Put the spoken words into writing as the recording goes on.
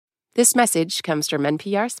This message comes from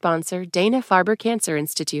NPR sponsor Dana-Farber Cancer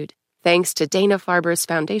Institute. Thanks to Dana-Farber's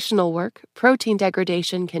foundational work, protein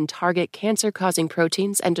degradation can target cancer-causing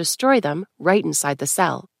proteins and destroy them right inside the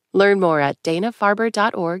cell. Learn more at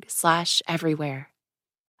danafarber.org/everywhere.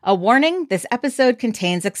 A warning, this episode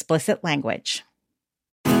contains explicit language.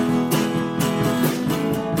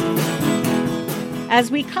 As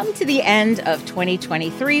we come to the end of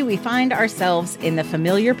 2023, we find ourselves in the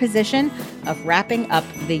familiar position of wrapping up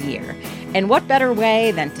the year. And what better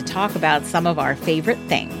way than to talk about some of our favorite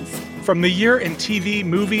things? From the year in TV,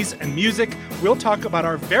 movies, and music, we'll talk about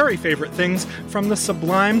our very favorite things, from the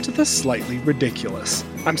sublime to the slightly ridiculous.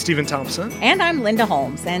 I'm Stephen Thompson. And I'm Linda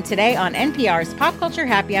Holmes. And today on NPR's Pop Culture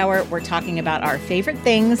Happy Hour, we're talking about our favorite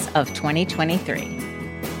things of 2023.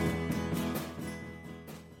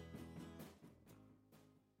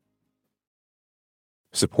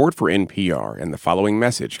 Support for NPR and the following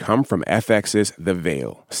message come from FX's The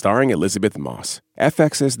Veil, starring Elizabeth Moss.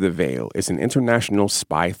 FX's The Veil is an international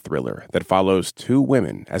spy thriller that follows two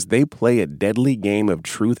women as they play a deadly game of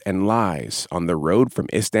truth and lies on the road from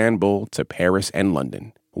Istanbul to Paris and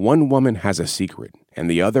London. One woman has a secret, and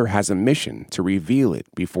the other has a mission to reveal it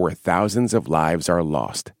before thousands of lives are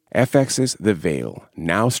lost. FX's The Veil,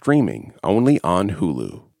 now streaming only on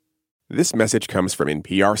Hulu. This message comes from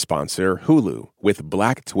NPR sponsor Hulu with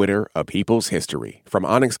Black Twitter, A People's History from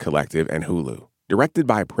Onyx Collective and Hulu. Directed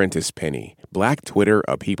by Prentice Penny, Black Twitter,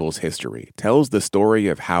 A People's History tells the story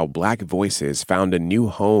of how Black voices found a new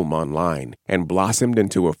home online and blossomed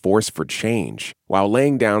into a force for change while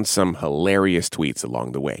laying down some hilarious tweets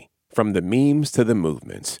along the way. From the memes to the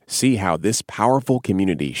movements, see how this powerful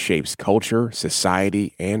community shapes culture,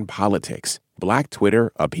 society, and politics. Black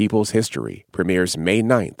Twitter, A People's History premieres May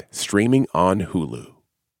 9th, streaming on Hulu.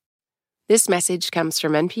 This message comes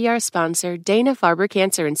from NPR sponsor Dana-Farber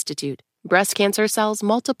Cancer Institute. Breast cancer cells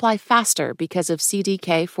multiply faster because of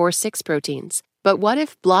CDK4/6 proteins. But what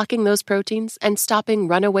if blocking those proteins and stopping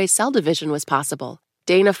runaway cell division was possible?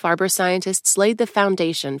 Dana-Farber scientists laid the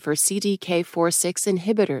foundation for CDK4/6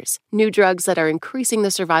 inhibitors, new drugs that are increasing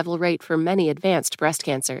the survival rate for many advanced breast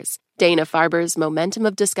cancers. Dana-Farber's momentum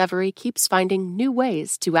of discovery keeps finding new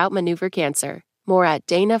ways to outmaneuver cancer. More at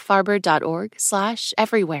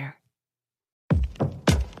danafarber.org/everywhere.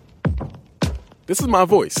 This is my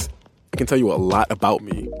voice. It can tell you a lot about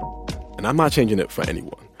me, and I'm not changing it for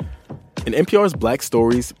anyone. In NPR's Black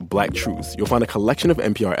Stories, Black Truths, you'll find a collection of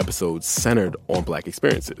NPR episodes centered on Black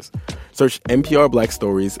experiences. Search NPR Black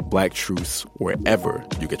Stories, Black Truths wherever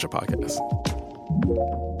you get your podcasts.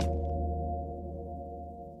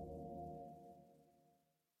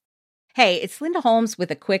 Hey, it's Linda Holmes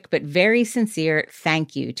with a quick but very sincere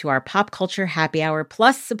thank you to our Pop Culture Happy Hour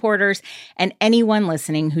Plus supporters and anyone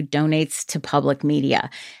listening who donates to public media.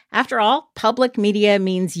 After all, public media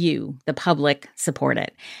means you, the public, support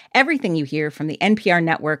it. Everything you hear from the NPR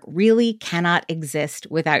network really cannot exist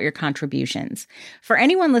without your contributions. For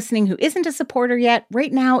anyone listening who isn't a supporter yet,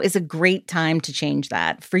 right now is a great time to change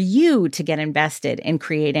that, for you to get invested in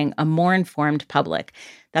creating a more informed public.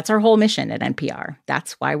 That's our whole mission at NPR.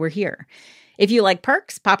 That's why we're here. If you like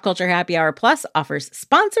perks, Pop Culture Happy Hour Plus offers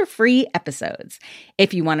sponsor-free episodes.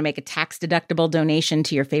 If you want to make a tax-deductible donation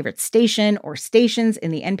to your favorite station or stations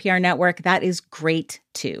in the NPR network, that is great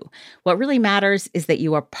too. What really matters is that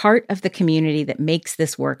you are part of the community that makes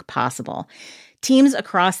this work possible. Teams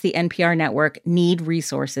across the NPR network need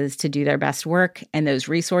resources to do their best work, and those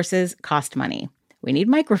resources cost money. We need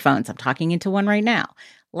microphones. I'm talking into one right now.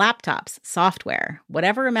 Laptops, software,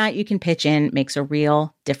 whatever amount you can pitch in makes a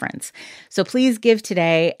real difference. So please give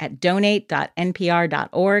today at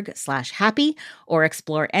donate.npr.org/happy or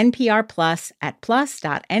explore NPR Plus at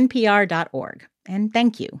plus.npr.org. And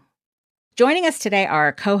thank you. Joining us today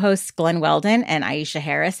are co-hosts Glenn Weldon and Aisha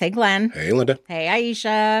Harris. Hey, Glenn. Hey, Linda. Hey,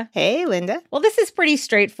 Aisha. Hey, Linda. Well, this is pretty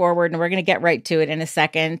straightforward, and we're going to get right to it in a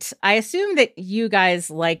second. I assume that you guys,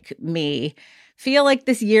 like me, feel like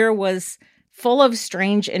this year was full of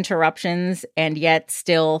strange interruptions and yet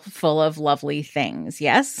still full of lovely things,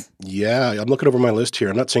 yes? Yeah, I'm looking over my list here.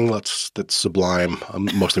 I'm not saying that's sublime. I'm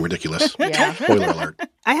mostly ridiculous. Yeah. Spoiler alert.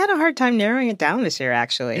 I had a hard time narrowing it down this year,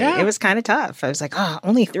 actually. Yeah. It was kind of tough. I was like,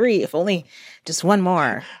 only 3, if only just one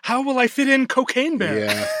more. How will I fit in Cocaine Bear?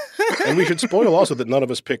 Yeah. And we should spoil also that none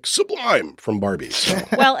of us picked Sublime from Barbie. So.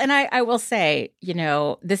 Well, and I will say,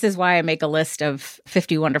 this is why I make a list of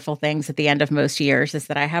 50 wonderful things at the end of most years, is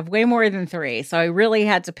that I have way more than 3. So I really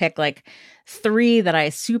had to pick like 3 that I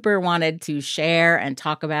super wanted to share and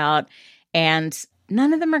talk about. And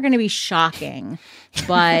none of them are going to be shocking,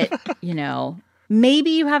 but,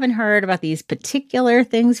 maybe you haven't heard about these particular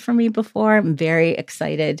things from me before. I'm very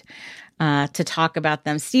excited to talk about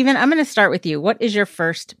them. Stephen, I'm going to start with you. What is your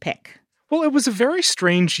first pick? Well, it was a very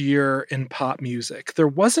strange year in pop music. There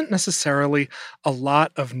wasn't necessarily a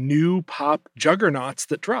lot of new pop juggernauts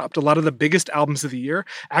that dropped. A lot of the biggest albums of the year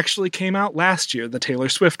actually came out last year. The Taylor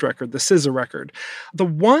Swift record, the SZA record. The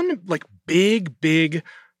one big,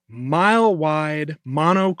 mile-wide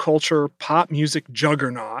monoculture pop music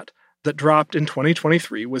juggernaut that dropped in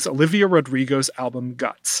 2023 was Olivia Rodrigo's album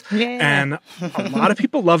Guts. Yeah. And a lot of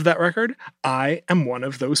people love that record. I am one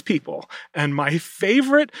of those people. And my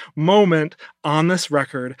favorite moment on this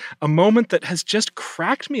record, a moment that has just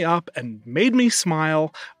cracked me up and made me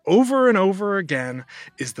smile over and over again,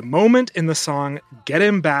 is the moment in the song Get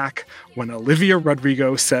Him Back when Olivia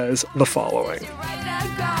Rodrigo says the following.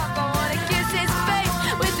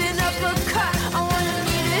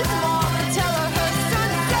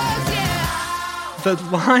 The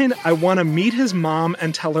line, I want to meet his mom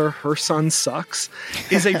and tell her son sucks,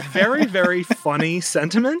 is a very, very funny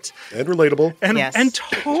sentiment. And relatable. And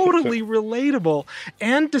totally relatable,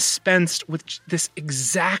 and dispensed with this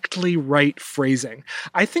exactly right phrasing.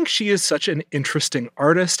 I think she is such an interesting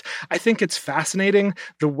artist. I think it's fascinating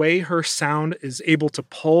the way her sound is able to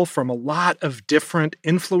pull from a lot of different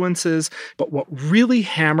influences. But what really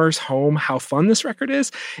hammers home how fun this record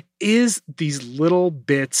is these little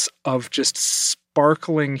bits of just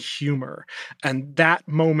sparkling humor. And that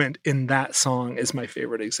moment in that song is my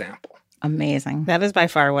favorite example. Amazing. That is by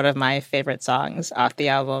far one of my favorite songs off the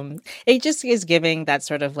album. It just is giving that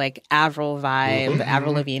sort of like Avril vibe,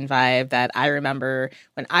 Avril Lavigne vibe that I remember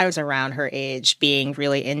when I was around her age being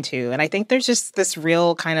really into. And I think there's just this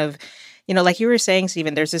real kind of, like you were saying,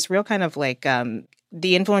 Stephen, there's this real kind of like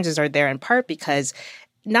the influences are there in part because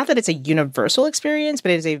not that it's a universal experience,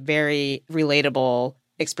 but it is a very relatable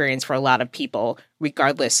experience for a lot of people,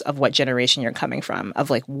 regardless of what generation you're coming from,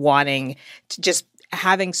 of like wanting to just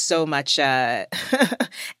having so much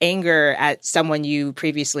anger at someone you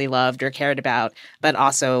previously loved or cared about, but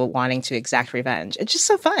also wanting to exact revenge. It's just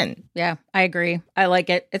so fun. Yeah, I agree. I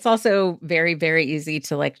like it. It's also very, very easy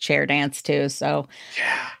to like chair dance too. So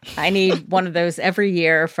yeah. I need one of those every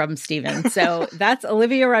year from Stephen. So that's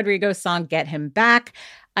Olivia Rodrigo's song, Get Him Back.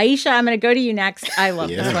 Aisha, I'm going to go to you next. I love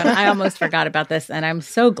this one. I almost forgot about this, and I'm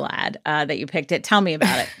so glad that you picked it. Tell me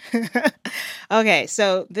about it. Okay,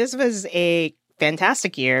 so this was a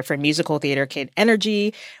fantastic year for musical theater kid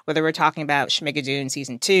energy, whether we're talking about Schmigadoon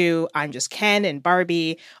Season 2, I'm Just Ken and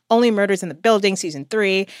Barbie, Only Murders in the Building Season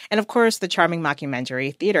 3, and of course the charming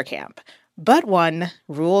mockumentary Theater Camp. But one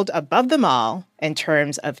ruled above them all in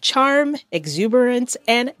terms of charm, exuberance,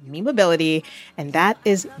 and memeability, and that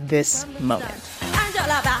is this moment.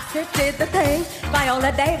 Angela Bassett did the thing.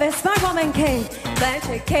 Viola Davis, my woman king.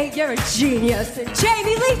 Blanche Kate, you're a genius. And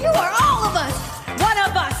Jamie Lee, you are all of us. One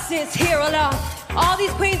of us is here alone. All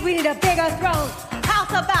these queens, we need a bigger throne. House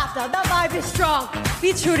of BAFTA, the vibe is strong.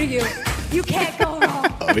 Be true to you. You can't go wrong.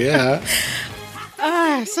 Oh, yeah.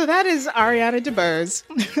 So that is Ariana DeBose,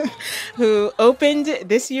 who opened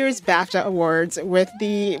this year's BAFTA Awards with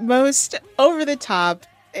the most over-the-top,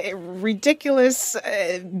 ridiculous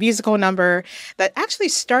musical number that actually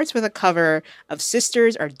starts with a cover of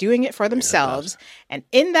Sisters Are Doing It For Themselves. And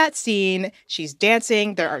in that scene, she's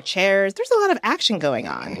dancing, there are chairs, there's a lot of action going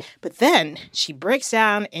on. But then she breaks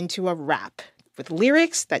down into a rap with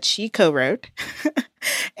lyrics that she co-wrote.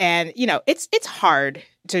 And, it's hard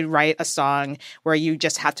to write a song where you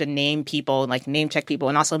just have to name people and like name check people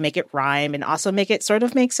and also make it rhyme and also make it sort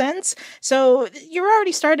of make sense. So you're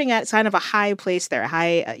already starting at kind of a high place there.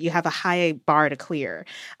 You have a high bar to clear.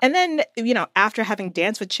 And then, after having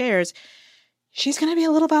danced with chairs, she's going to be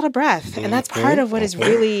a little out of breath. And that's part of what is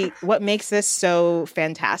really what makes this so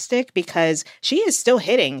fantastic, because she is still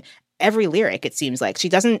hitting every lyric, it seems like. She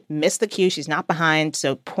doesn't miss the cue. She's not behind.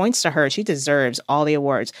 So points to her. She deserves all the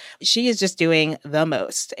awards. She is just doing the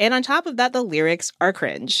most. And on top of that, the lyrics are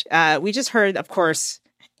cringe. We just heard, of course,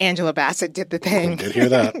 Angela Bassett did the thing. I did hear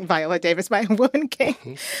that. Viola Davis, my woman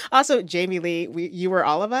king. Also, Jamie Lee, you were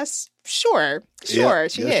all of us? Sure, she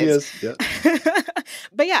is. She is. Yeah.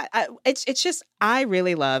 But yeah, it's just, I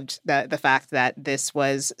really loved the fact that this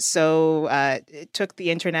was so, it took the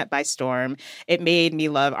internet by storm. It made me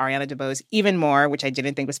love Ariana DeBose even more, which I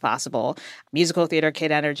didn't think was possible. Musical theater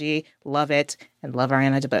kid energy, love it, and love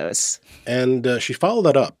Ariana DeBose. And she followed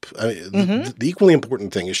that up. The equally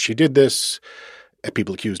important thing is she did this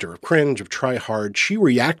People accused her of cringe, of try hard. She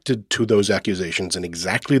reacted to those accusations in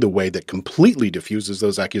exactly the way that completely diffuses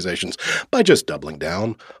those accusations, by just doubling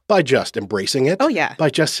down, by just embracing it. Oh, yeah. By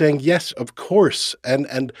just saying, yes, of course,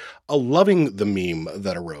 and loving the meme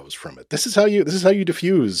that arose from it. This is how you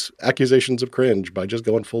diffuse accusations of cringe, by just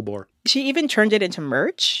going full bore. She even turned it into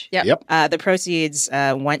merch. Yep. The proceeds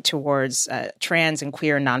went towards trans and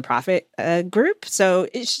queer nonprofit group. So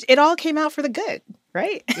it all came out for the good,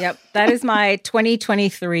 right? Yep. That is my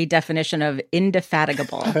 2023 definition of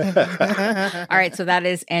indefatigable. All right. So that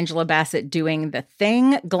is Angela Bassett doing The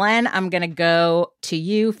Thing. Glenn, I'm going to go to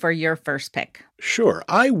you for your first pick. Sure.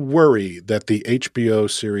 I worry that the HBO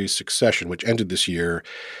series Succession, which ended this year,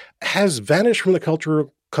 has vanished from the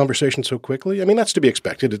cultural conversation so quickly. I mean, that's to be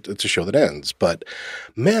expected. It's a show that ends. But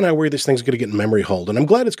man, I worry this thing's going to get memory hold. And I'm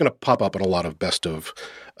glad it's going to pop up in a lot of best of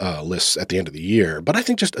lists at the end of the year. But I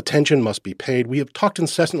think just attention must be paid. We have talked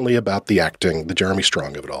incessantly about the acting, the Jeremy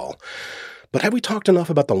Strong of it all. But have we talked enough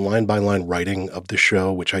about the line-by-line writing of the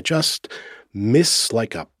show, which I just miss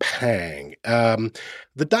like a pang?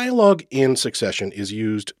 The dialogue in Succession is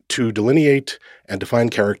used to delineate and define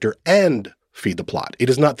character and feed the plot. It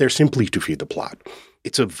is not there simply to feed the plot.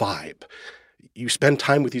 It's a vibe. You spend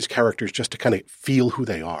time with these characters just to kind of feel who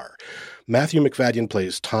they are. Matthew McFadden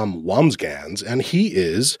plays Tom Wambsgans, and he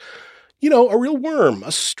is, a real worm,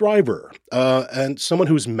 a striver, and someone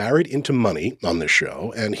who's married into money on this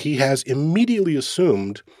show, and he has immediately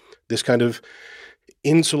assumed this kind of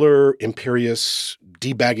insular, imperious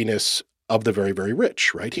debagginess of the very, very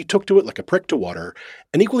rich, right? He took to it like a prick to water,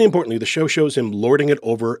 and equally importantly, the show shows him lording it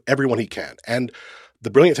over everyone he can. And the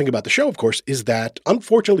brilliant thing about the show, of course, is that,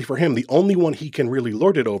 unfortunately for him, the only one he can really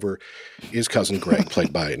lord it over is Cousin Greg,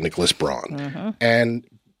 played by Nicholas Braun. Mm-hmm. And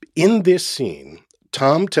in this scene,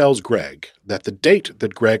 Tom tells Greg that the date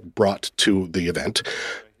that Greg brought to the event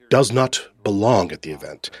does not belong at the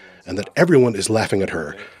event, and that everyone is laughing at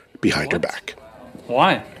her behind her back.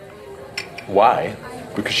 Why? Why?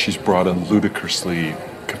 Because she's brought a ludicrously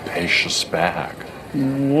capacious bag.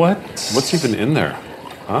 What? What's even in there?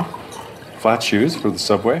 Huh? Flat shoes for the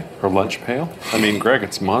subway? Her lunch pail? I mean, Greg,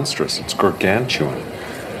 it's monstrous. It's gargantuan.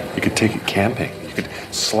 You could take it camping. You could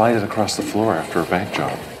slide it across the floor after a bank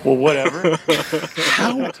job. Well, whatever.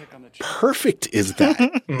 How perfect is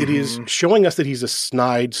that? It is showing us that he's a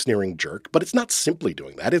snide, sneering jerk, but it's not simply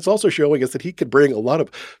doing that. It's also showing us that he could bring a lot of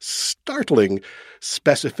startling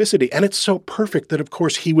specificity. And it's so perfect that, of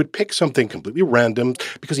course, he would pick something completely random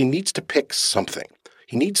because he needs to pick something.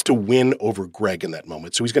 He needs to win over Greg in that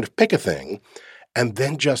moment. So he's going to pick a thing and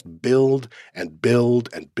then just build and build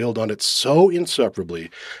and build on it so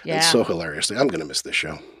insufferably and so hilariously. I'm going to miss this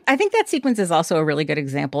show. I think that sequence is also a really good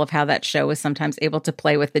example of how that show is sometimes able to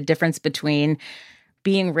play with the difference between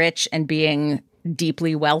being rich and being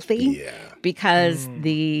deeply wealthy. Yeah. Because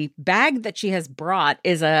the bag that she has brought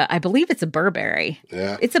is I believe it's a Burberry.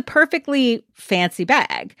 Yeah. It's a perfectly fancy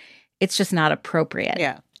bag. It's just not appropriate.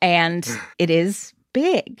 Yeah. And it is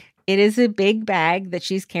big. It is a big bag that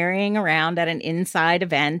she's carrying around at an inside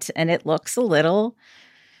event, and it looks a little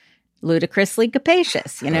ludicrously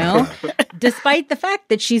capacious, despite the fact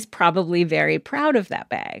that she's probably very proud of that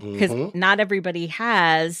bag, because not everybody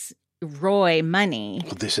has Roy money.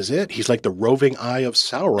 Well, this is it. He's like the roving eye of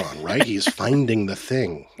Sauron, right? He's finding the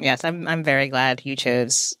thing. Yes, I'm very glad you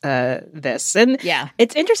chose this. And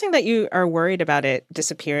it's interesting that you are worried about it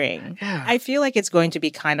disappearing. Yeah. I feel like it's going to be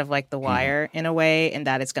kind of like The Wire in a way, in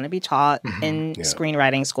that it's going to be taught in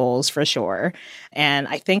screenwriting schools for sure. And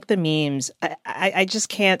I think the memes, I just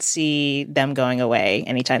can't see them going away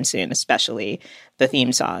anytime soon, especially the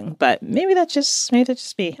theme song. But maybe that just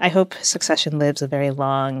be. I hope Succession lives a very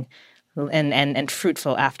long and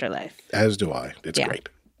fruitful afterlife. As do I. It's great.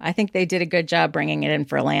 I think they did a good job bringing it in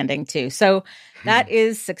for a landing too. So that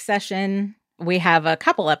is Succession. We have a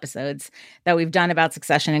couple episodes that we've done about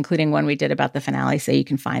Succession, including one we did about the finale. So you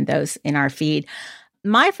can find those in our feed.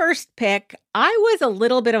 My first pick, I was a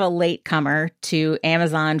little bit of a latecomer to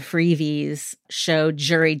Amazon Freeview's show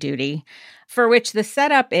Jury Duty, for which the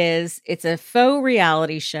setup is it's a faux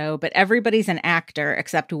reality show, but everybody's an actor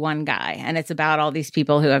except one guy. And it's about all these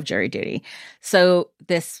people who have jury duty. So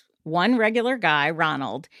this one regular guy,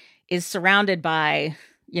 Ronald, is surrounded by,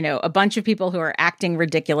 a bunch of people who are acting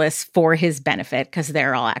ridiculous for his benefit because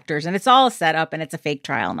they're all actors. And it's all a setup and it's a fake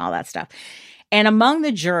trial and all that stuff. And among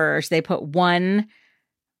the jurors, they put one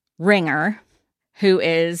ringer who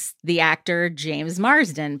is the actor James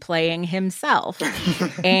Marsden playing himself.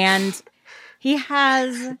 And he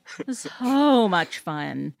has so much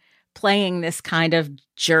fun playing this kind of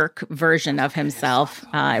jerk version of himself.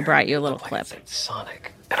 I brought you a little clip.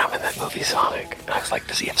 Sonic, and I'm in that movie Sonic. And I was like,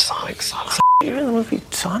 does he have Sonic? You're in the movie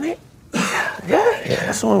Sonic? Yeah.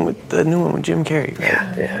 That's the one with the new one with Jim Carrey,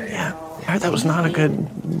 right? Yeah. I heard that was not a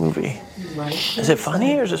good movie. Is it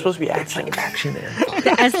funny or is it supposed to be action? It's like action.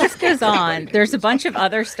 As this goes on, there's a bunch of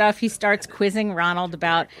other stuff he starts quizzing Ronald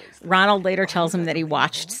about. Ronald later tells him that he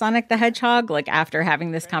watched Sonic the Hedgehog. Like, after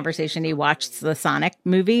having this conversation, he watched the Sonic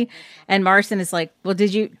movie. And Marston is like, well,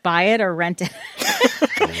 did you buy it or rent it?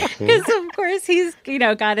 Because, of course, he's,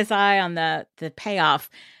 got his eye on the payoff.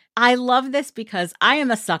 I love this because I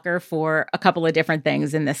am a sucker for a couple of different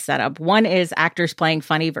things in this setup. One is actors playing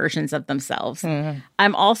funny versions of themselves. Mm-hmm.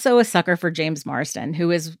 I'm also a sucker for James Marsden,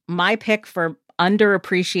 who is my pick for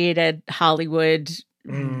underappreciated Hollywood,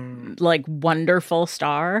 wonderful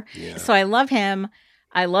star. Yeah. So I love him.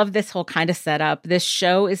 I love this whole kind of setup. This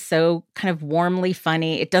show is so kind of warmly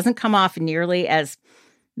funny. It doesn't come off nearly as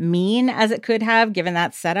mean as it could have, given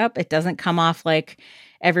that setup. It doesn't come off like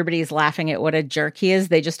everybody's laughing at what a jerk he is.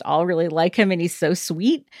 They just all really like him, and he's so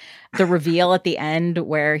sweet. The reveal at the end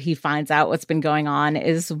where he finds out what's been going on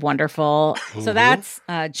is wonderful. Mm-hmm. So that's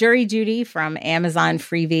Jury Duty from Amazon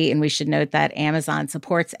Freevee, and we should note that Amazon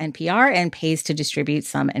supports NPR and pays to distribute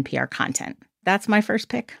some NPR content. That's my first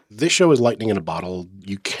pick. This show is lightning in a bottle.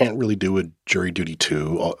 You can't really do a Jury Duty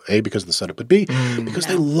 2, A, because of the setup, but B, because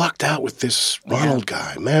they lucked out with this Ronald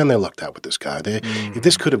guy. Man, they lucked out with this guy.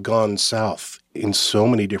 This could have gone south in so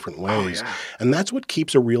many different ways. Oh, yeah. And that's what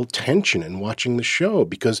keeps a real tension in watching the show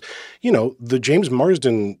because, the James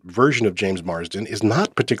Marsden version of James Marsden is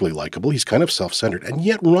not particularly likable. He's kind of self-centered. And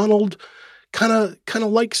yet Ronald kind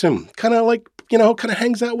of likes him, kind of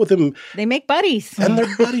hangs out with him. They make buddies. And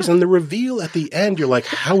they're buddies. And the reveal at the end, you're like,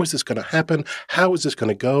 how is this going to happen? How is this going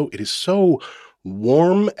to go? It is so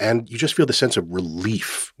warm, and you just feel the sense of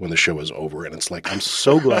relief when the show is over. And it's like, I'm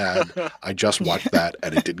so glad I just watched that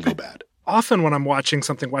and it didn't go bad. Often when I'm watching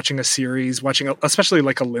a series, especially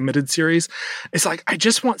like a limited series, it's like I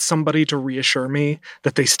just want somebody to reassure me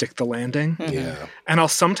that they stick the landing. Mm-hmm. Yeah. And I'll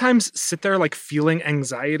sometimes sit there like feeling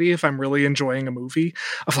anxiety if I'm really enjoying a movie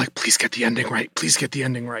of like, please get the ending right. Please get the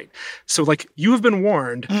ending right. So like you have been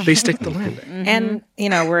warned, they stick the landing. Mm-hmm.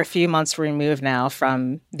 And, we're a few months removed now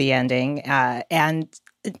from the ending. And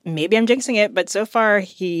maybe I'm jinxing it, but so far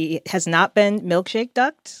he has not been milkshake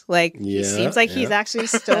ducked. He seems like he's actually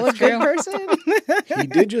still a good person. He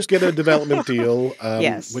did just get a development deal,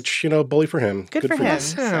 yes. Which, bully for him. Good for him.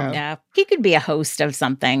 So, yeah, he could be a host of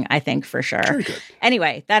something, I think, for sure. Sure he could.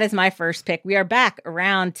 Anyway, that is my first pick. We are back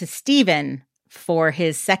around to Stephen for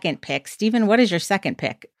his second pick. Stephen, what is your second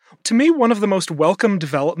pick? To me, one of the most welcome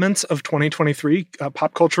developments of 2023,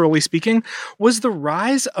 pop culturally speaking, was the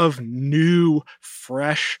rise of new,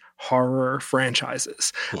 fresh horror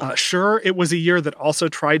franchises. Sure, it was a year that also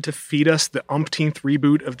tried to feed us the umpteenth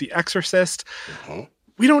reboot of The Exorcist. Mm-hmm.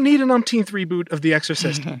 We don't need an umpteenth reboot of The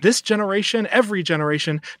Exorcist. This generation, every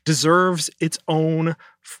generation, deserves its own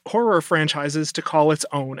horror franchises to call its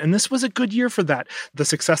own. And this was a good year for that. The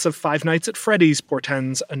success of Five Nights at Freddy's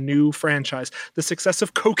portends a new franchise. The success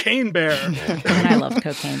of Cocaine Bear. And I love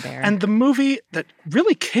Cocaine Bear. And the movie that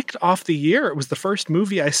really kicked off the year, it was the first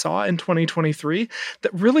movie I saw in 2023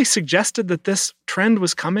 that really suggested that this trend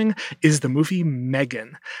was coming, is the movie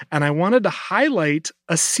Megan. And I wanted to highlight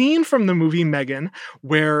a scene from the movie Megan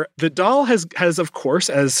where the doll has of course,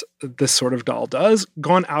 as this sort of doll does,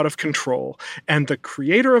 gone out of control. And the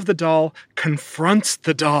creator of the doll confronts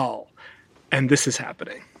the doll. And this is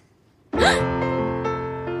happening.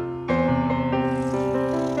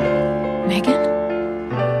 Megan?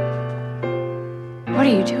 What are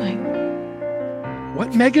you doing?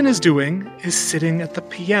 What Megan is doing is sitting at the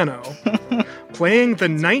piano, playing the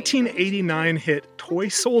 1989 hit Toy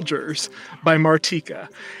Soldiers by Martika.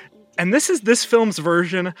 And this is this film's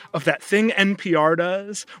version of that thing NPR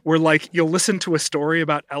does, where like you'll listen to a story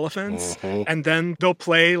about elephants, and then they'll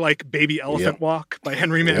play like Baby Elephant Walk by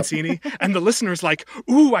Henry Mancini, and the listener's like,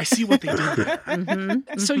 ooh, I see what they did there.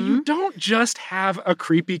 So you don't just have a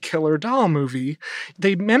creepy killer doll movie.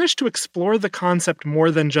 They managed to explore the concept more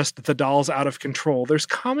than just the doll's out of control. There's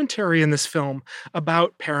commentary in this film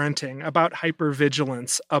about parenting, about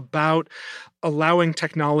hypervigilance, about allowing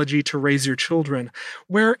technology to raise your children,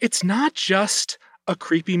 where it's not just a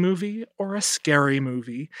creepy movie or a scary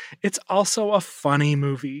movie. It's also a funny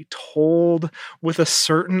movie told with a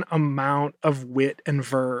certain amount of wit and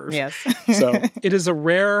verve. Yes. So it is a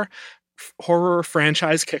rare horror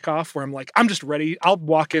franchise kickoff where I'm like, I'm just ready. I'll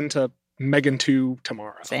walk into Megan 2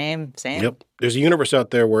 tomorrow. Same. Yep. There's a universe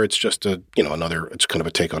out there where it's just it's kind of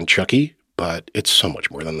a take on Chucky, but it's so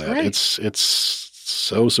much more than that. Right. It's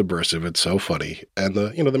so subversive. It's so funny. And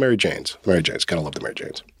the Mary Janes. Mary Janes. Gotta love the Mary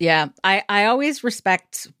Janes. Yeah. I always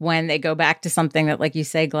respect when they go back to something that, like you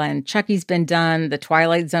say, Glenn, Chucky's been done. The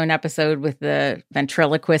Twilight Zone episode with the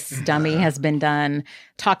ventriloquist dummy has been done.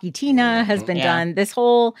 Talkie Tina has been done. This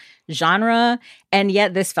whole genre. And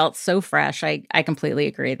yet this felt so fresh. I completely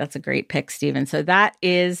agree. That's a great pick, Stephen. So that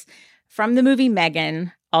is from the movie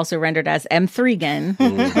Megan, also rendered as M3gan.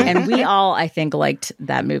 And we all, I think, liked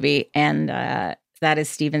that movie. And that is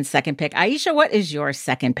Stephen's second pick. Aisha, what is your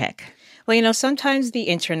second pick? Well, sometimes the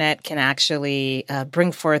internet can actually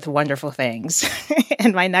bring forth wonderful things.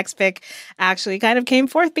 And my next pick actually kind of came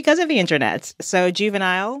forth because of the internet. So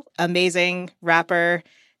Juvenile, amazing rapper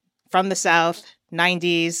from the South,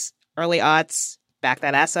 90s, early aughts, back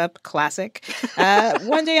that ass up, classic.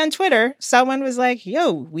 One day on Twitter, someone was like,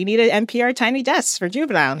 yo, we need an NPR Tiny Desk for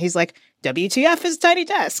Juvenile. And he's like, WTF is Tiny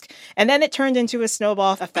Desk. And then it turned into a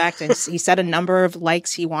snowball effect, and he set a number of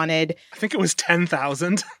likes he wanted. I think it was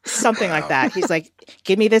 10,000. Something like that. He's like,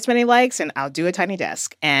 give me this many likes and I'll do a Tiny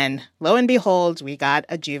Desk. And lo and behold, we got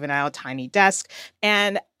a Juvenile Tiny Desk.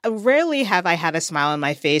 And rarely have I had a smile on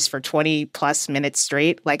my face for 20 plus minutes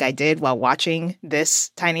straight like I did while watching this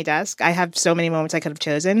Tiny Desk. I have so many moments I could have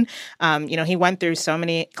chosen. He went through so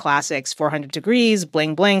many classics, 400 Degrees,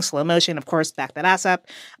 Bling Bling, Slow Motion, of course, Back That Ass Up.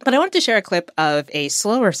 But I wanted to share a clip of a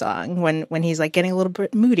slower song when he's like getting a little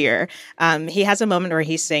bit moodier. He has a moment where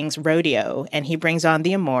he sings Rodeo, and he brings on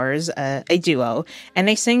the Amours, a duo, and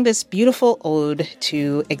they sing this beautiful ode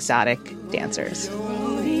to exotic dancers.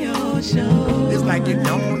 It's like you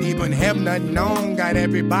don't even have nothing on. Got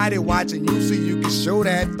everybody watching you so you can show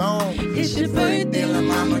that thong. It's your birthday, la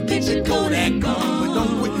mama, get your Kodak on. But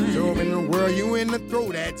don't quit in the world, you in the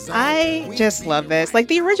throw that song. I just love this. Like,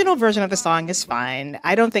 the original version of the song is fine.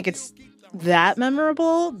 I don't think it's that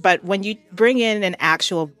memorable, but when you bring in an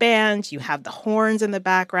actual band, you have the horns in the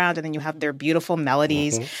background, and then you have their beautiful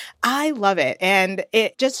melodies. I love it. And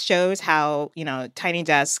it just shows how, Tiny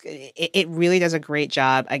Desk, it really does a great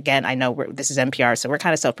job. Again, I know this is NPR, so we're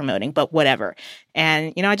kind of self-promoting, but whatever.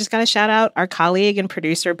 And, I just got to shout out our colleague and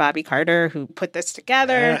producer, Bobby Carter, who put this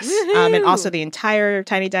together, and also the entire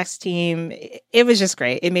Tiny Desk team. It was just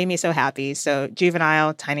great. It made me so happy. So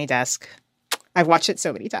Juvenile, Tiny Desk, I've watched it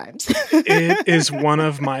so many times. It is one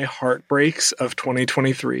of my heartbreaks of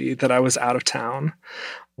 2023 that I was out of town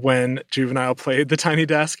when Juvenile played the Tiny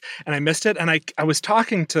Desk, and I missed it. And I was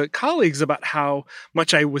talking to colleagues about how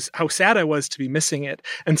sad I was to be missing it.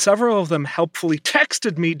 And several of them helpfully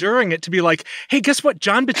texted me during it to be like, hey, guess what?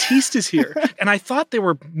 Jon Batiste is here. And I thought they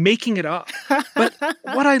were making it up. But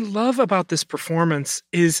what I love about this performance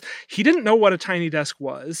is he didn't know what a Tiny Desk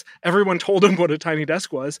was. Everyone told him what a Tiny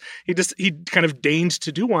Desk was. He kind of deigned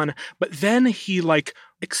to do one. But then he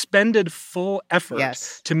expended full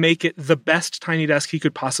effort to make it the best Tiny Desk he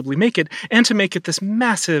could possibly make it, and to make it this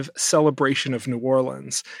massive celebration of New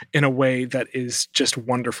Orleans in a way that is just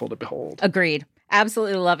wonderful to behold. Agreed.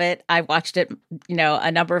 Absolutely love it. I watched it,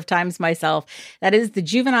 a number of times myself. That is the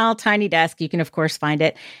Juvenile Tiny Desk. You can, of course, find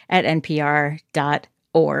it at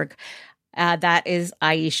npr.org. That is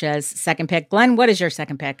Aisha's second pick. Glenn, what is your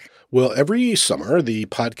second pick? Well, every summer, the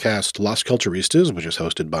podcast Las Culturistas, which is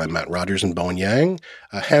hosted by Matt Rogers and Bowen Yang,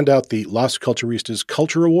 hand out the Las Culturistas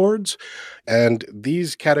Culture Awards. And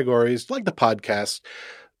these categories, like the podcast,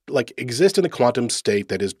 exist in a quantum state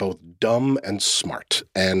that is both dumb and smart.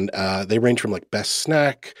 And they range from best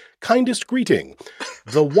snack, kindest greeting,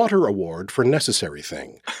 the Water Award for necessary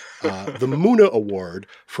thing, the Muna Award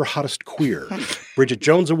for hottest queer, Bridget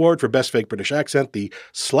Jones Award for best fake British accent, the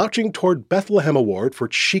Slouching Toward Bethlehem Award for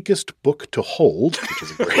cheekest book to hold, which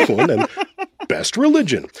is a great one, and best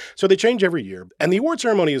religion. So they change every year. And the award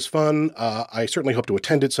ceremony is fun. I certainly hope to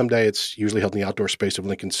attend it someday. It's usually held in the outdoor space of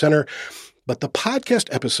Lincoln Center. But the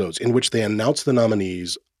podcast episodes in which they announce the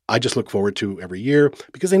nominees, I just look forward to every year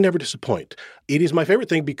because they never disappoint. It is my favorite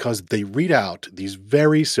thing because they read out these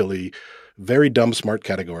very silly, very dumb, smart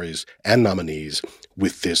categories and nominees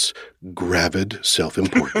with this gravid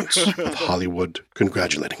self-importance of Hollywood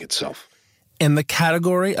congratulating itself. In the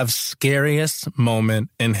category of scariest moment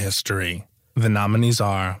in history, the nominees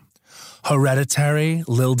are Hereditary,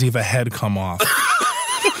 Lil Diva Head Come Off.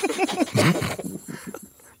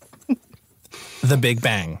 The Big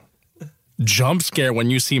Bang. Jump scare when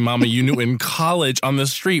you see Mama You Knew in college on the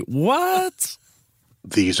street. What?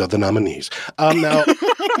 These are the nominees. Now,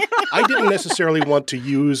 I didn't necessarily want to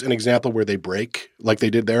use an example where they break like they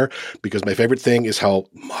did there, because my favorite thing is how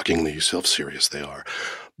mockingly self-serious they are.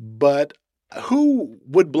 But who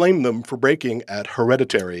would blame them for breaking at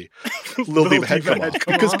Hereditary, Lil Diva Head Come Off?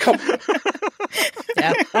 Because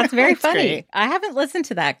Yeah, that's very That's funny. great. I haven't listened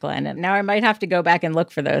to that, Glenn. And now I might have to go back and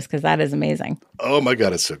look for those because that is amazing. Oh my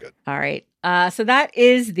God, it's so good. All right. So that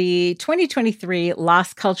is the 2023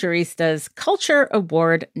 Las Culturistas Culture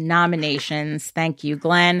Award nominations. Thank you,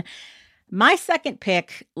 Glenn. My second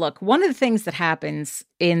pick, look, one of the things that happens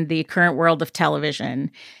in the current world of television,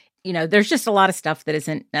 you know, there's just a lot of stuff that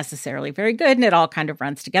isn't necessarily very good and it all kind of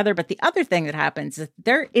runs together. But the other thing that happens is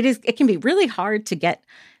it can be really hard to get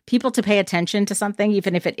people to pay attention to something,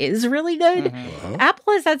 even if it is really good. Uh-huh.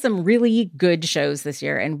 Apple has had some really good shows this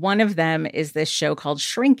year. And one of them is this show called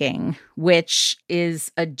Shrinking, which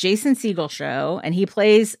is a Jason Segel show. And he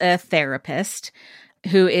plays a therapist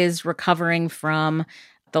who is recovering from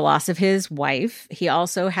the loss of his wife. He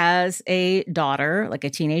also has a daughter, like a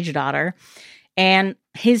teenage daughter. And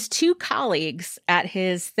his two colleagues at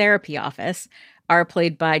his therapy office are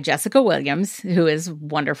played by Jessica Williams, who is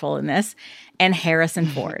wonderful in this, and Harrison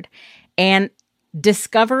Ford. And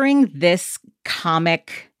discovering this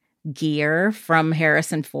comic gear from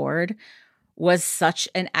Harrison Ford was such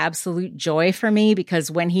an absolute joy for me, because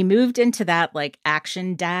when he moved into that like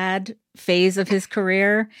action dad phase of his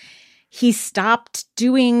career, he stopped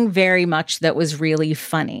doing very much that was really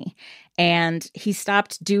funny. And he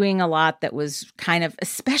stopped doing a lot that was kind of,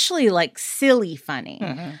 especially like silly funny.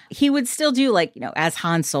 Mm-hmm. He would still do like, you know, as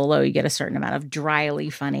Han Solo, you get a certain amount of dryly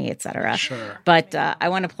funny, etc. Sure. But I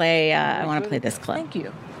want to play this clip. Thank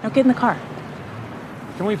you. Now get in the car.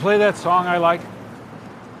 Can we play that song I like?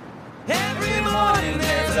 Every morning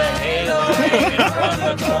there's a halo hanging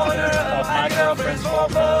from the corner of my girlfriend's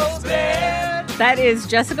four-post bed. That is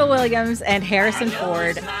Jessica Williams and Harrison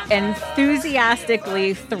Ford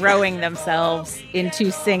enthusiastically throwing themselves into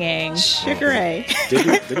singing. Sugar Ray.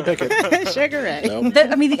 Didn't pick it. Sugar Ray. No.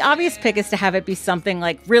 The obvious pick is to have it be something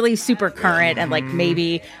like really super current and like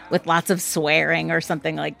maybe with lots of swearing or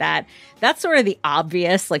something like that. That's sort of the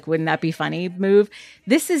obvious, like, wouldn't that be funny move?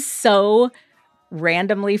 This is so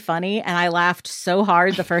randomly funny, and I laughed so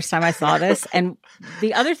hard the first time I saw this. And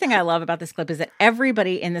the other thing I love about this clip is that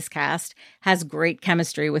everybody in this cast has great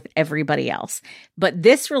chemistry with everybody else. But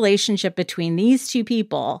this relationship between these two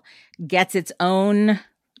people gets its own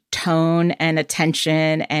tone and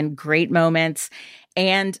attention and great moments.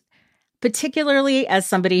 And particularly as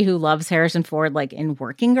somebody who loves Harrison Ford, like in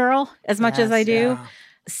Working Girl as much as I do,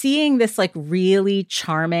 seeing this like really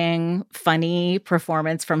charming, funny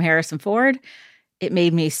performance from Harrison Ford, it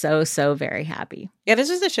made me so, so very happy. Yeah,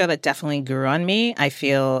 this is a show that definitely grew on me. I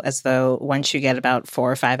feel as though once you get about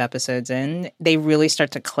 4 or 5 episodes in, they really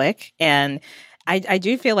start to click. And I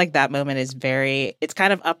do feel like that moment is it's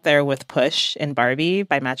kind of up there with Push and Barbie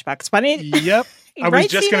by Matchbox Bunny. Yep. I was Right,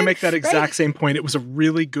 just going to Steven? make that exact Right. same point. It was a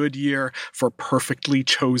really good year for perfectly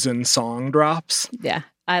chosen song drops. Yeah,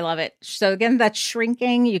 I love it. So again, that's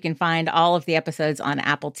Shrinking. You can find all of the episodes on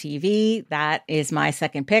Apple TV. That is my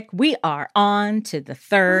second pick. We are on to the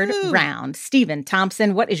third round. Stephen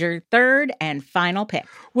Thompson, what is your third and final pick?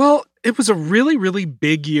 Well, it was a really, really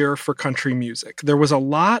big year for country music. There was a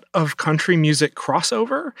lot of country music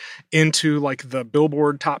crossover into like the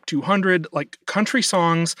Billboard Top 200. Like country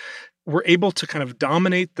songs were able to kind of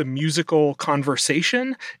dominate the musical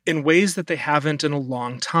conversation in ways that they haven't in a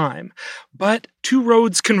long time. But two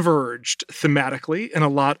roads converged thematically in a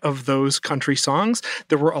lot of those country songs.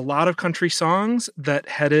 There were a lot of country songs that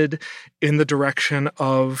headed in the direction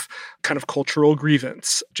of kind of cultural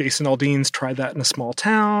grievance. Jason Aldean's Try That in a Small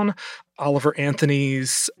Town, Oliver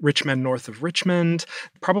Anthony's Rich Men North of Richmond.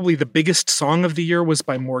 Probably the biggest song of the year was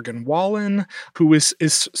by Morgan Wallen, who is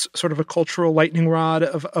sort of a cultural lightning rod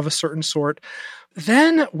of a certain sort.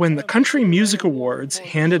 Then, when the Country Music Awards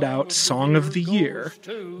handed out Song of the Year,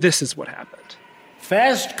 this is what happened.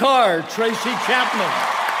 Fast Car, Tracy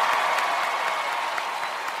Chapman.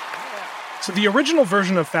 So the original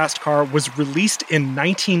version of Fast Car was released in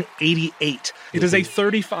 1988. It is a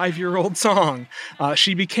 35-year-old song.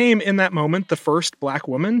 She became, in that moment, the first Black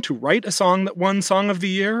woman to write a song that won Song of the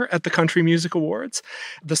Year at the Country Music Awards.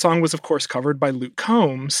 The song was, of course, covered by Luke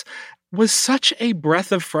Combs. Was such a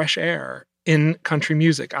breath of fresh air in country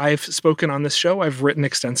music. I've spoken on this show. I've written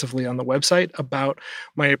extensively on the website about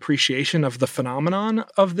my appreciation of the phenomenon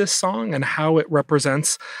of this song and how it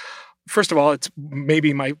represents. First of all, it's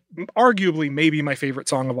arguably my favorite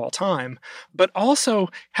song of all time, but also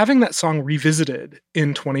having that song revisited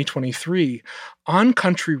in 2023 on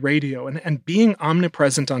country radio and being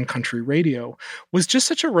omnipresent on country radio was just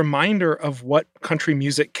such a reminder of what country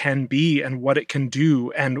music can be and what it can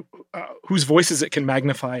do and whose voices it can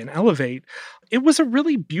magnify and elevate. It was a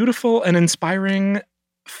really beautiful and inspiring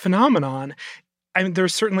phenomenon. I mean,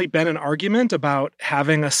 there's certainly been an argument about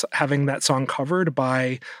having that song covered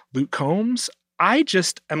by Luke Combs. I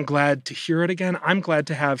just am glad to hear it again. I'm glad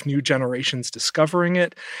to have new generations discovering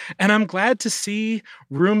it. And I'm glad to see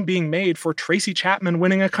room being made for Tracy Chapman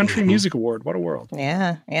winning a country music award. What a world.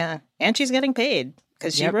 Yeah, yeah. And she's getting paid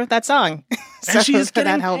because she wrote that song. And she's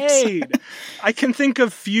getting that helps. paid. I can think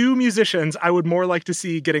of few musicians I would more like to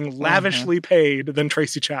see getting lavishly paid than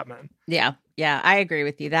Tracy Chapman. Yeah, I agree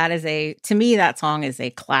with you. To me, that song is a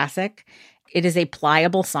classic. It is a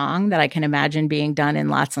pliable song that I can imagine being done in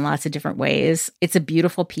lots and lots of different ways. It's a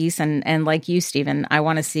beautiful piece. And like you, Stephen, I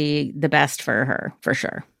want to see the best for her, for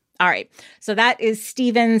sure. All right. So that is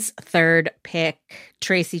Stephen's third pick,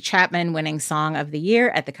 Tracy Chapman winning Song of the Year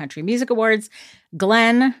at the Country Music Awards.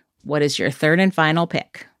 Glenn, what is your third and final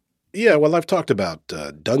pick? Yeah, well, I've talked about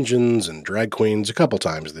Dungeons and Drag Queens a couple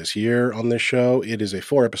times this year on this show. It is a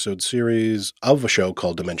 4-episode series of a show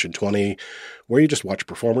called Dimension 20, where you just watch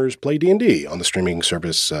performers play D&D on the streaming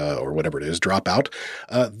service or whatever it is, Dropout.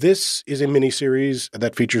 This is a miniseries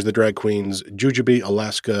that features the drag queens Jujubee,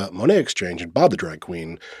 Alaska, Monet Exchange, and Bob the Drag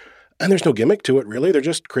Queen. And there's no gimmick to it, really. They're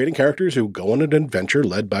just creating characters who go on an adventure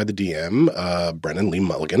led by the DM, Brennan Lee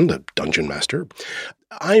Mulligan, the Dungeon Master.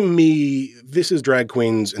 I'm me. This is drag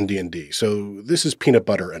queens and D&D. So this is peanut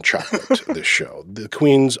butter and chocolate, this show. The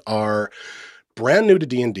queens are brand new to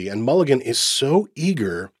D&D, and Mulligan is so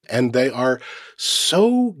eager, and they are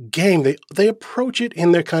so game. They approach it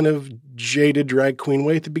in their kind of jaded drag queen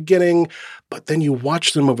way at the beginning, but then you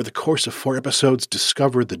watch them over the course of 4 episodes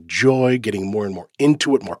discover the joy, getting more and more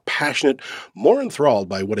into it, more passionate, more enthralled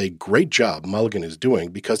by what a great job Mulligan is doing,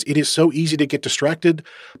 because it is so easy to get distracted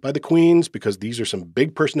by the queens, because these are some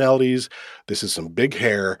big personalities, this is some big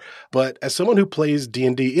hair, but as someone who plays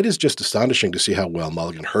D&D, it is just astonishing to see how well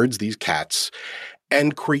Mulligan herds these cats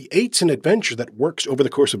and creates an adventure that works over the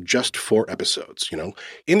course of just 4 episodes. You know,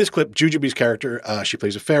 in this clip, Jujubee's character, she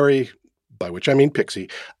plays a fairy, by which I mean Pixie,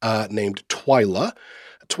 named Twyla.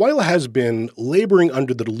 Twyla has been laboring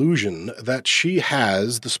under the delusion that she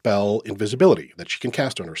has the spell invisibility, that she can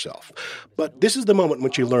cast on herself. But this is the moment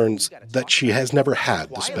when she learns that she has never had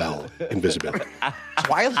the spell invisibility.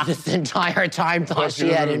 Twyla this entire time thought she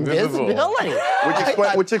had invisibility.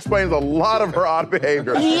 Which explains a lot of her odd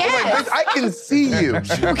behavior. Yes! I can see you.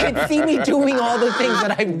 You can see me doing all the things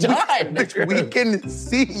that I've done. We can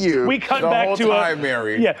see you. We cut the back whole to time,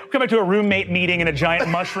 Mary. Yeah, we come back to a roommate meeting in a giant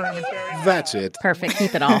mushroom. That's it. Perfect.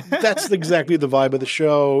 Keep it all. That's exactly the vibe of the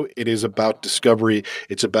show. It is about discovery.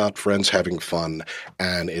 It's about friends having fun.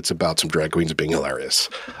 And it's about some drag queens being hilarious.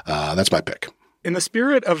 That's my pick. In the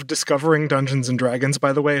spirit of discovering Dungeons and Dragons,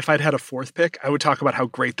 by the way, if I'd had a 4th pick, I would talk about how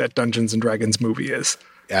great that Dungeons and Dragons movie is.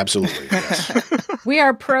 Absolutely, yes. We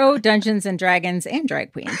are pro Dungeons and Dragons and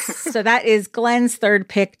drag queens. So that is Glenn's third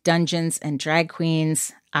pick, Dungeons and Drag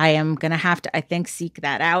Queens. I am going to have to, I think, seek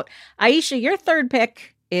that out. Aisha, your third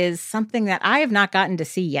pick is something that I have not gotten to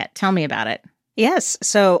see yet. Tell me about it. Yes.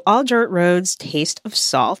 So All Dirt Road's Taste of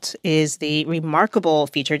Salt is the remarkable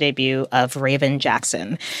feature debut of Raven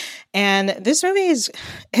Jackson. And this movie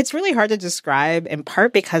it's really hard to describe, in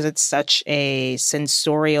part because it's such a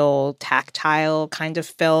sensorial, tactile kind of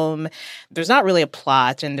film. There's not really a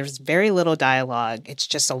plot and there's very little dialogue. It's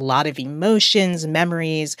just a lot of emotions,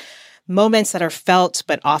 memories, moments that are felt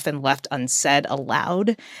but often left unsaid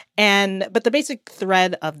aloud. But the basic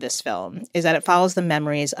thread of this film is that it follows the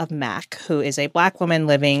memories of Mac, who is a Black woman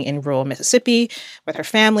living in rural Mississippi with her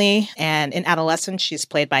family. And in adolescence, she's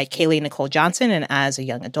played by Kaylee Nicole Johnson. And as a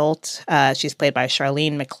young adult, she's played by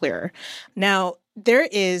Charlene McClure. Now, there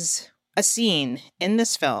is a scene in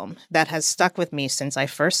this film that has stuck with me since I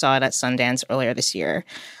first saw it at Sundance earlier this year.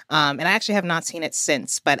 And I actually have not seen it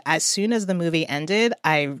since. But as soon as the movie ended,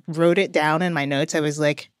 I wrote it down in my notes. I was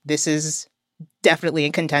like, this is definitely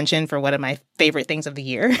in contention for one of my favorite things of the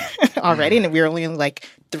year already. And we're only like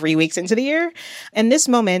 3 weeks into the year. And this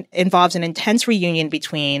moment involves an intense reunion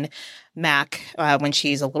between Mac, when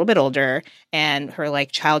she's a little bit older, and her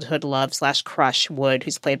like childhood love / crush Wood,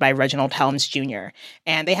 who's played by Reginald Helms Jr.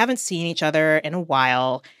 And they haven't seen each other in a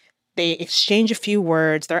while. They exchange a few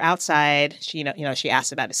words. They're outside. She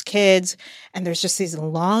asks about his kids, and there's just this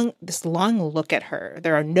long look at her.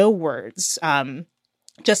 There are no words.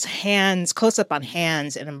 Just hands, close up on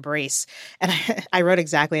hands, and embrace. And I wrote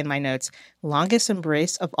exactly in my notes, longest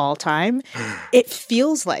embrace of all time. It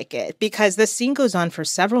feels like it because the scene goes on for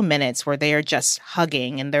several minutes where they are just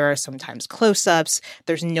hugging, and there are sometimes close-ups.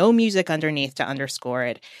 There's no music underneath to underscore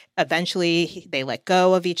it. Eventually, they let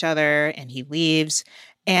go of each other, and he leaves.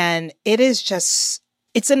 And it is just,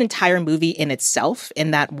 it's an entire movie in itself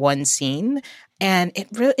in that one scene. And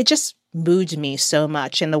it just moved me so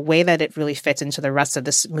much, and the way that it really fits into the rest of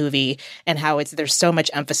this movie, and how there's so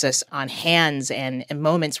much emphasis on hands and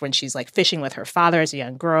moments when she's like fishing with her father as a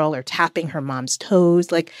young girl or tapping her mom's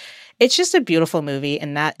toes. Like, it's just a beautiful movie,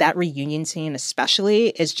 and that reunion scene especially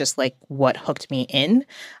is just like what hooked me in.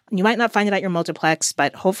 You might not find it at your multiplex,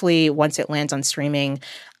 but hopefully once it lands on streaming,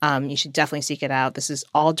 you should definitely seek it out. This is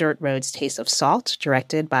All Dirt Road's Taste of Salt,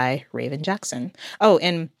 directed by Raven Jackson. Oh,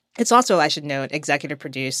 and it's also, I should note, executive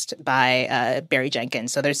produced by Barry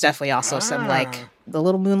Jenkins. So there's definitely also some like the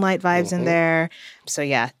little Moonlight vibes in there. So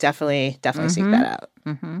yeah, definitely seek that out.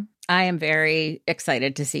 Mm-hmm. I am very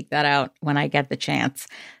excited to seek that out when I get the chance.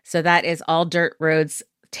 So that is All Dirt Road's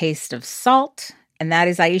Taste of Salt. And that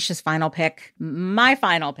is Aisha's final pick. My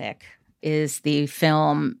final pick is the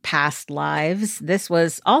film Past Lives. This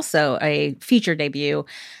was also a feature debut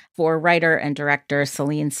for writer and director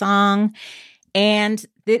Celine Song. And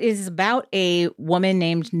it is about a woman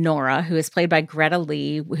named Nora, who is played by Greta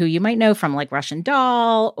Lee, who you might know from like Russian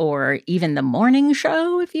Doll or even The Morning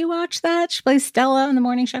Show, if you watch that. She plays Stella on The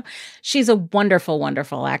Morning Show. She's a wonderful,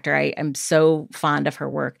 wonderful actor. I am so fond of her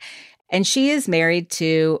work. And she is married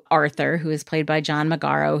to Arthur, who is played by John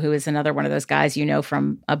Magaro, who is another one of those guys you know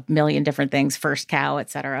from a million different things, First Cow,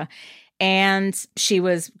 etc. And she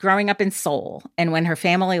was growing up in Seoul. And when her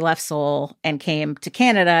family left Seoul and came to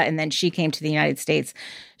Canada, and then she came to the United States,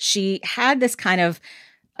 she had this kind of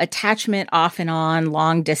attachment off and on,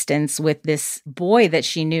 long distance with this boy that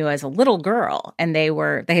she knew as a little girl. And they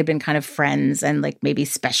had been kind of friends and like maybe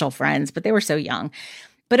special friends, but they were so young.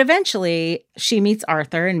 But eventually she meets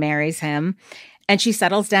Arthur and marries him, and she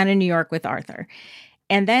settles down in New York with Arthur.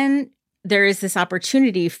 And then there is this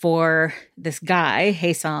opportunity for this guy,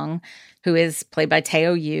 Hae-sung, who is played by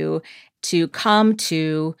Tae Yoo, to come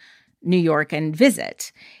to New York and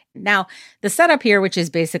visit. Now, the setup here, which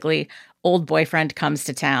is basically old boyfriend comes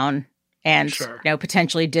to town and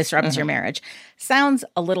potentially disrupts your marriage, sounds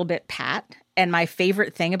a little bit pat. And my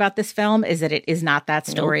favorite thing about this film is that it is not that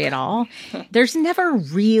story at all. There's never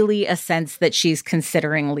really a sense that she's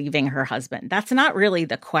considering leaving her husband. That's not really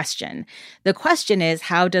the question. The question is,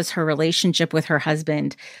 how does her relationship with her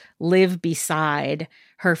husband live beside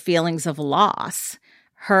her feelings of loss,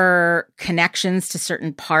 her connections to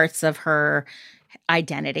certain parts of her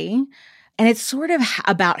identity? And it's sort of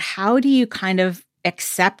about how do you kind of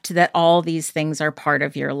accept that all these things are part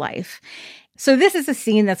of your life. So this is a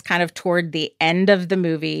scene that's kind of toward the end of the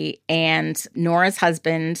movie, and Nora's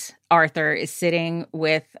husband, Arthur, is sitting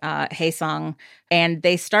with Hae-sung, and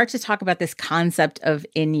they start to talk about this concept of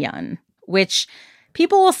inyan, which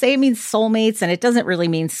people will say means soulmates, and it doesn't really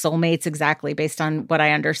mean soulmates exactly based on what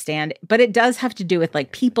I understand, but it does have to do with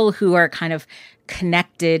like people who are kind of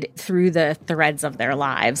connected through the threads of their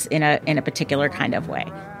lives in a particular kind of way.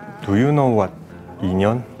 Do you know what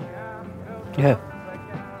inyan? Yeah.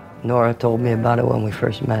 Nora told me about it when we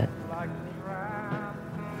first met.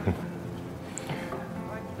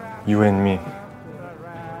 You and me.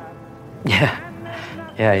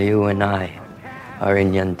 Yeah, you and I are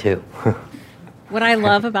inyan too. What I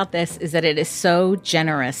love about this is that it is so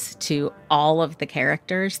generous to all of the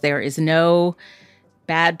characters. There is no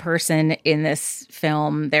bad person in this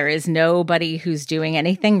film. There is nobody who's doing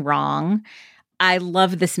anything wrong. I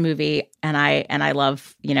love this movie, and I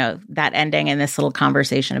love, that ending and this little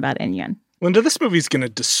conversation about inyan. Linda, this movie's going to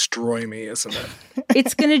destroy me, isn't it?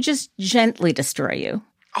 It's going to just gently destroy you.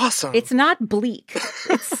 Awesome. It's not bleak.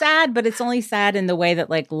 It's sad, but it's only sad in the way that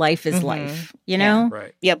like life is life, you know? Yeah,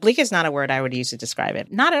 right. Yeah, bleak is not a word I would use to describe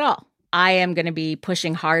it. Not at all. I am going to be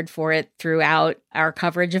pushing hard for it throughout our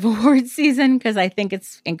coverage of awards season because I think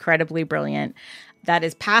it's incredibly brilliant. That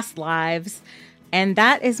is Past Lives. And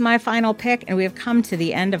that is my final pick. And we have come to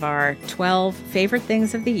the end of our 12 favorite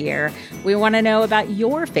things of the year. We want to know about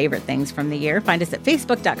your favorite things from the year. Find us at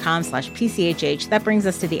facebook.com/PCHH. That brings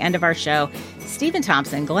us to the end of our show. Stephen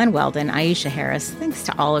Thompson, Glenn Weldon, Aisha Harris. Thanks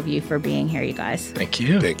to all of you for being here, you guys. Thank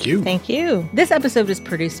you. Thank you. Thank you. This episode was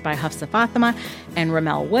produced by Hafsa Fatima and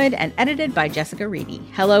Ramel Wood and edited by Jessica Reedy.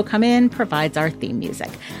 Hello Come In provides our theme music.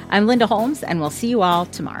 I'm Linda Holmes, and we'll see you all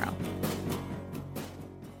tomorrow.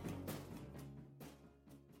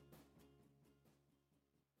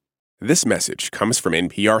 This message comes from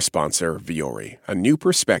NPR sponsor Vuori, a new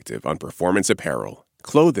perspective on performance apparel.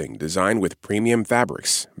 Clothing designed with premium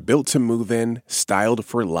fabrics, built to move in, styled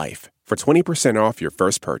for life. For 20% off your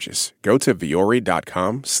first purchase, go to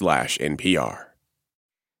vuori.com/NPR.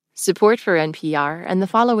 Support for NPR and the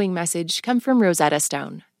following message come from Rosetta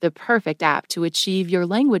Stone, the perfect app to achieve your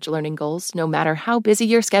language learning goals no matter how busy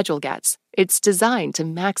your schedule gets. It's designed to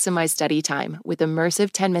maximize study time with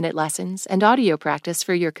immersive 10-minute lessons and audio practice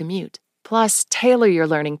for your commute. Plus, tailor your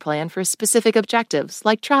learning plan for specific objectives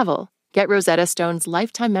like travel. Get Rosetta Stone's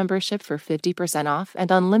lifetime membership for 50% off and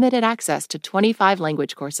unlimited access to 25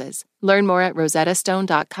 language courses. Learn more at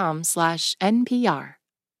rosettastone.com/NPR.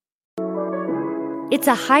 It's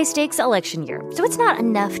a high-stakes election year, so it's not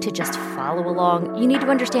enough to just follow along. You need to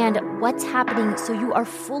understand what's happening so you are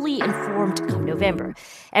fully informed come November.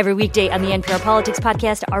 Every weekday on the NPR Politics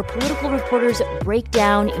Podcast, our political reporters break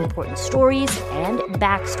down important stories and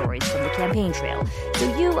backstories from the campaign trail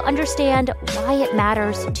so you understand why it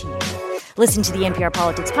matters to you. Listen to the NPR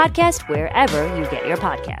Politics Podcast wherever you get your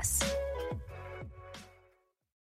podcasts.